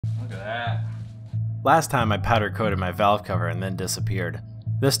Look at that. Last time I powder coated my valve cover and then disappeared.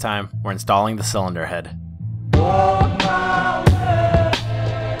 This time, we're installing the cylinder head.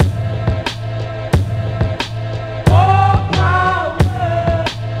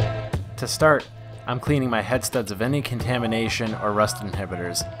 To start, I'm cleaning my head studs of any contamination or rust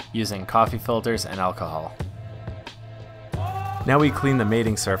inhibitors using coffee filters and alcohol. Now we clean the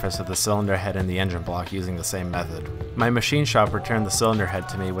mating surface of the cylinder head and the engine block using the same method. My machine shop returned the cylinder head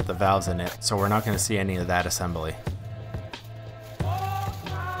to me with the valves in it, so we're not going to see any of that assembly.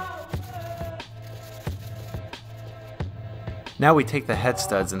 Now we take the head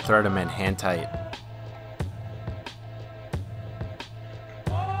studs and thread them in hand tight.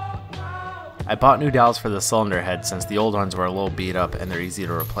 I bought new dowels for the cylinder head since the old ones were a little beat up and they're easy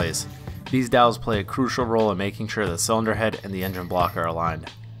to replace. These dowels play a crucial role in making sure the cylinder head and the engine block are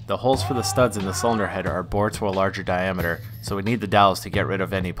aligned. The holes for the studs in the cylinder head are bored to a larger diameter, so we need the dowels to get rid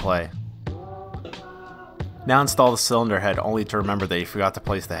of any play. Now install the cylinder head, only to remember that you forgot to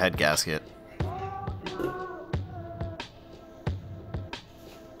place the head gasket.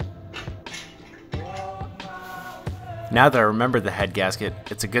 Now that I remembered the head gasket,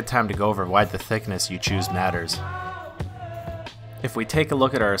 it's a good time to go over why the thickness you choose matters. If we take a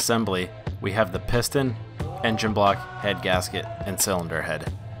look at our assembly, we have the piston, engine block, head gasket, and cylinder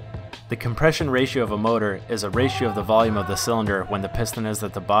head. The compression ratio of a motor is a ratio of the volume of the cylinder when the piston is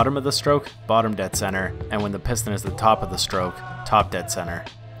at the bottom of the stroke, bottom dead center, and when the piston is at the top of the stroke, top dead center.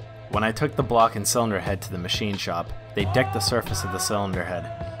 When I took the block and cylinder head to the machine shop, they decked the surface of the cylinder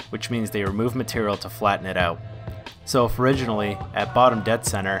head, which means they removed material to flatten it out. So if originally, at bottom dead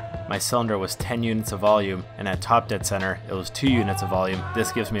center, my cylinder was 10 units of volume, and at top dead center, it was 2 units of volume,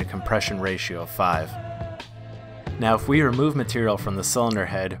 this gives me a compression ratio of 5. Now if we remove material from the cylinder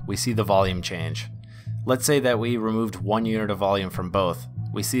head, we see the volume change. Let's say that we removed 1 unit of volume from both.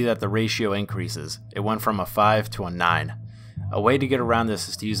 We see that the ratio increases. It went from a 5 to a 9. A way to get around this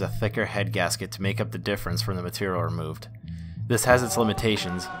is to use a thicker head gasket to make up the difference from the material removed. This has its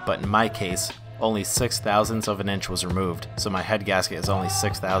limitations, but in my case, only 6/1000ths of an inch was removed, so my head gasket is only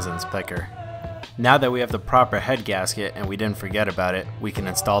 6/1000ths thicker. Now that we have the proper head gasket and we didn't forget about it, we can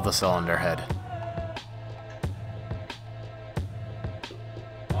install the cylinder head.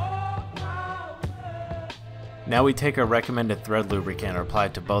 Now we take our recommended thread lubricant and apply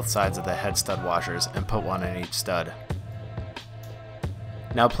it to both sides of the head stud washers and put one on each stud.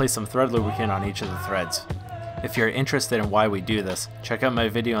 Now place some thread lubricant on each of the threads. If you're interested in why we do this, check out my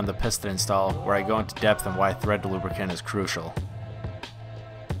video on the piston install where I go into depth on why thread lubricant is crucial.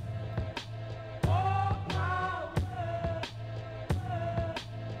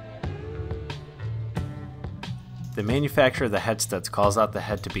 The manufacturer of the head studs calls out the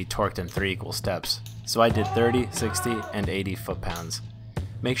head to be torqued in 3 equal steps, so I did 30, 60, and 80 foot-pounds.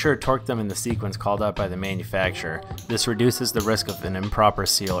 Make sure to torque them in the sequence called out by the manufacturer. This reduces the risk of an improper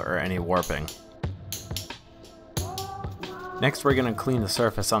seal or any warping. Next we're going to clean the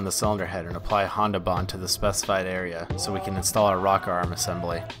surface on the cylinder head and apply Honda Bond to the specified area so we can install our rocker arm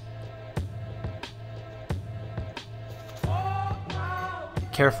assembly.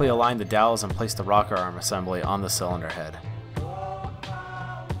 Carefully align the dowels and place the rocker arm assembly on the cylinder head.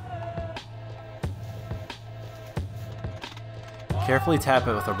 Carefully tap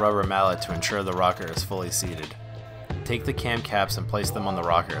it with a rubber mallet to ensure the rocker is fully seated. Take the cam caps and place them on the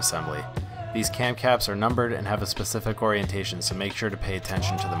rocker assembly. These cam caps are numbered and have a specific orientation, so make sure to pay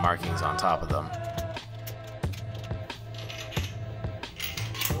attention to the markings on top of them.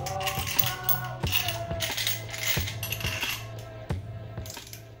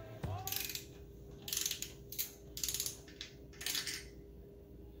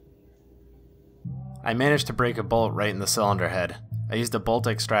 I managed to break a bolt right in the cylinder head. I used a bolt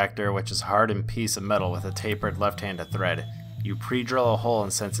extractor, which is a hardened piece of metal with a tapered left-handed thread. You pre-drill a hole,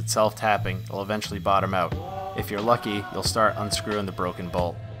 and since it's self-tapping, it'll eventually bottom out. If you're lucky, you'll start unscrewing the broken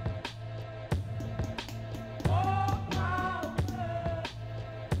bolt.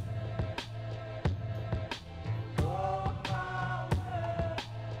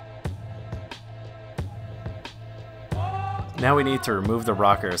 Now we need to remove the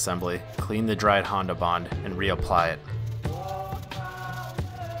rocker assembly, clean the dried Honda Bond, and reapply it.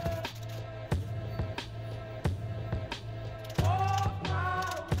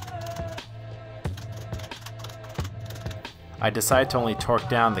 I decide to only torque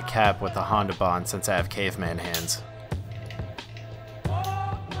down the cap with the Honda Bond since I have caveman hands.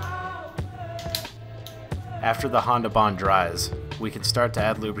 After the Honda Bond dries, we can start to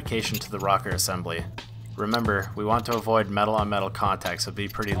add lubrication to the rocker assembly. Remember, we want to avoid metal on metal contact, so be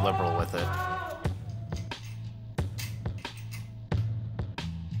pretty liberal with it.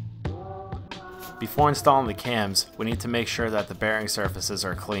 Before installing the cams, we need to make sure that the bearing surfaces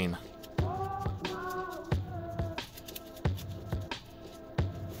are clean.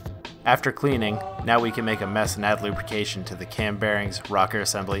 After cleaning, now we can make a mess and add lubrication to the cam bearings, rocker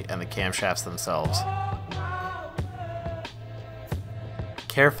assembly, and the camshafts themselves.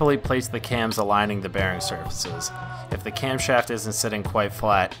 Carefully place the cams aligning the bearing surfaces. If the camshaft isn't sitting quite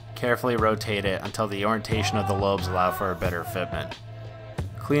flat, carefully rotate it until the orientation of the lobes allow for a better fitment.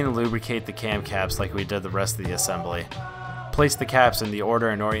 Clean and lubricate the cam caps like we did the rest of the assembly. Place the caps in the order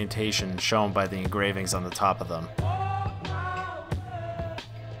and orientation shown by the engravings on the top of them.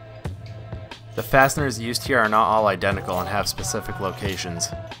 The fasteners used here are not all identical and have specific locations.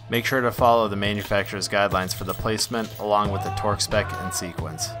 Make sure to follow the manufacturer's guidelines for the placement along with the torque spec and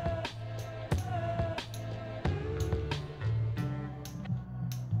sequence.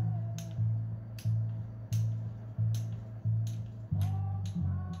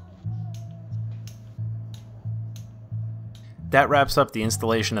 That wraps up the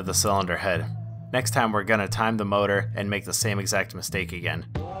installation of the cylinder head. Next time we're going to time the motor and make the same exact mistake again.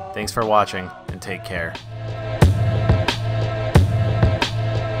 Thanks for watching, and take care.